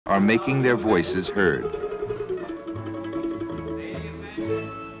are making their voices heard.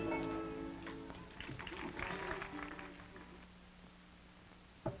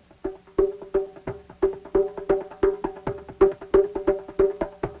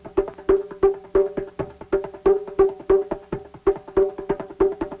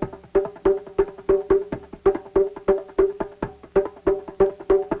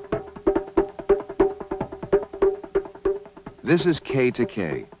 This is Kei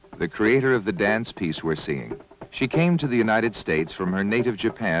Takei, the creator of the dance piece we're seeing. She came to the United States from her native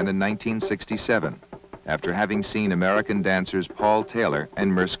Japan in 1967, after having seen American dancers Paul Taylor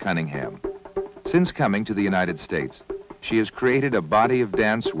and Merce Cunningham. Since coming to the United States, she has created a body of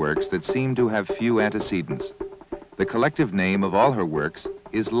dance works that seem to have few antecedents. The collective name of all her works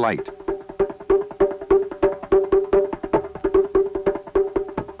is Light.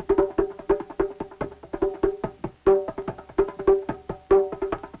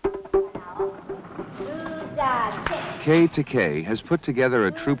 Kei Takei has put together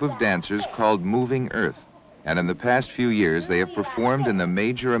a troupe of dancers called Moving Earth, and in the past few years they have performed in the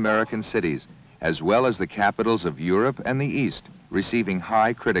major American cities, as well as the capitals of Europe and the East, receiving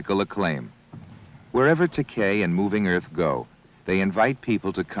high critical acclaim. Wherever Takei and Moving Earth go, they invite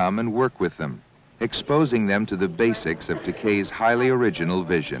people to come and work with them, exposing them to the basics of Takei's highly original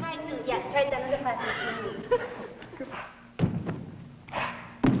vision.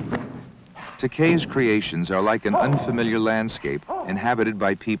 Takei's creations are like an unfamiliar landscape inhabited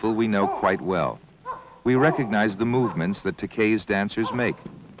by people we know quite well. We recognize the movements that Takei's dancers make.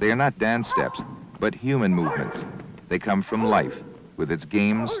 They are not dance steps, but human movements. They come from life, with its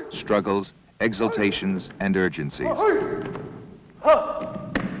games, struggles, exultations, and urgencies.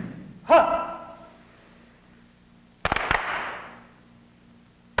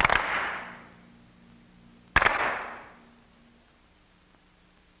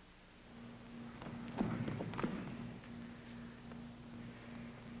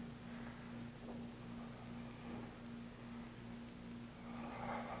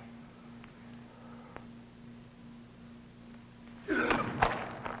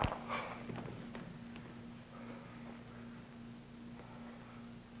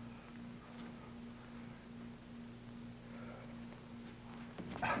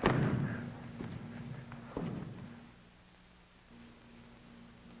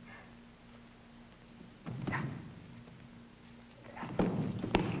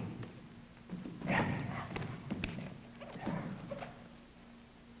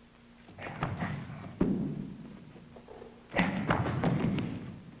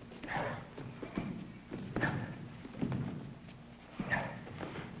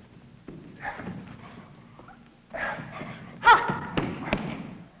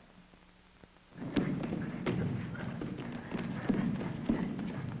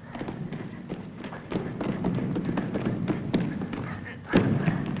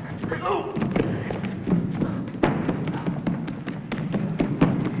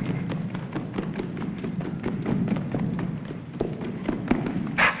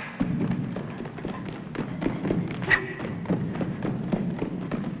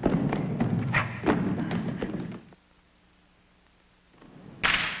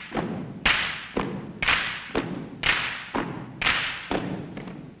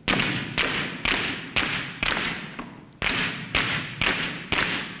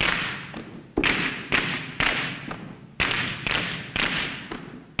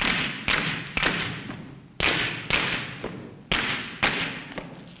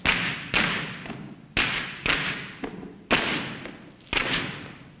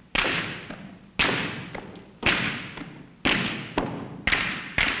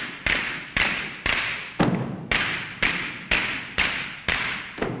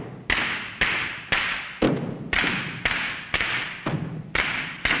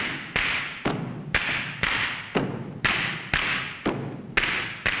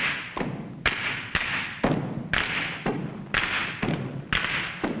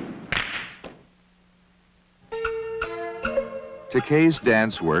 Takei's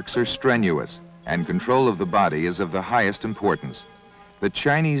dance works are strenuous, and control of the body is of the highest importance. The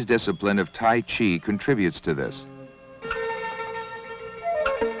Chinese discipline of Tai Chi contributes to this.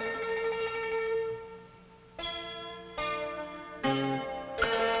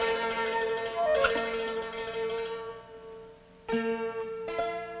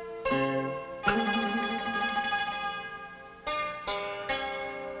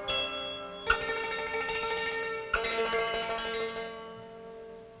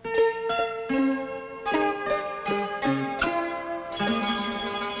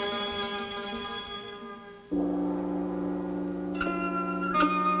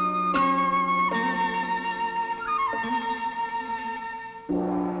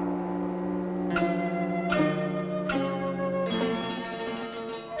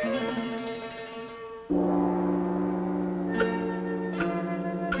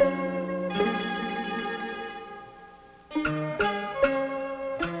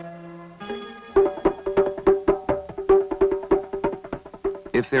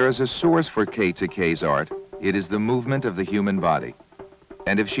 there is a source for Kei Takei's art, it is the movement of the human body.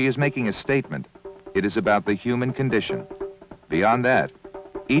 And if she is making a statement, it is about the human condition. Beyond that,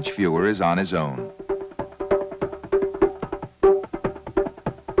 each viewer is on his own.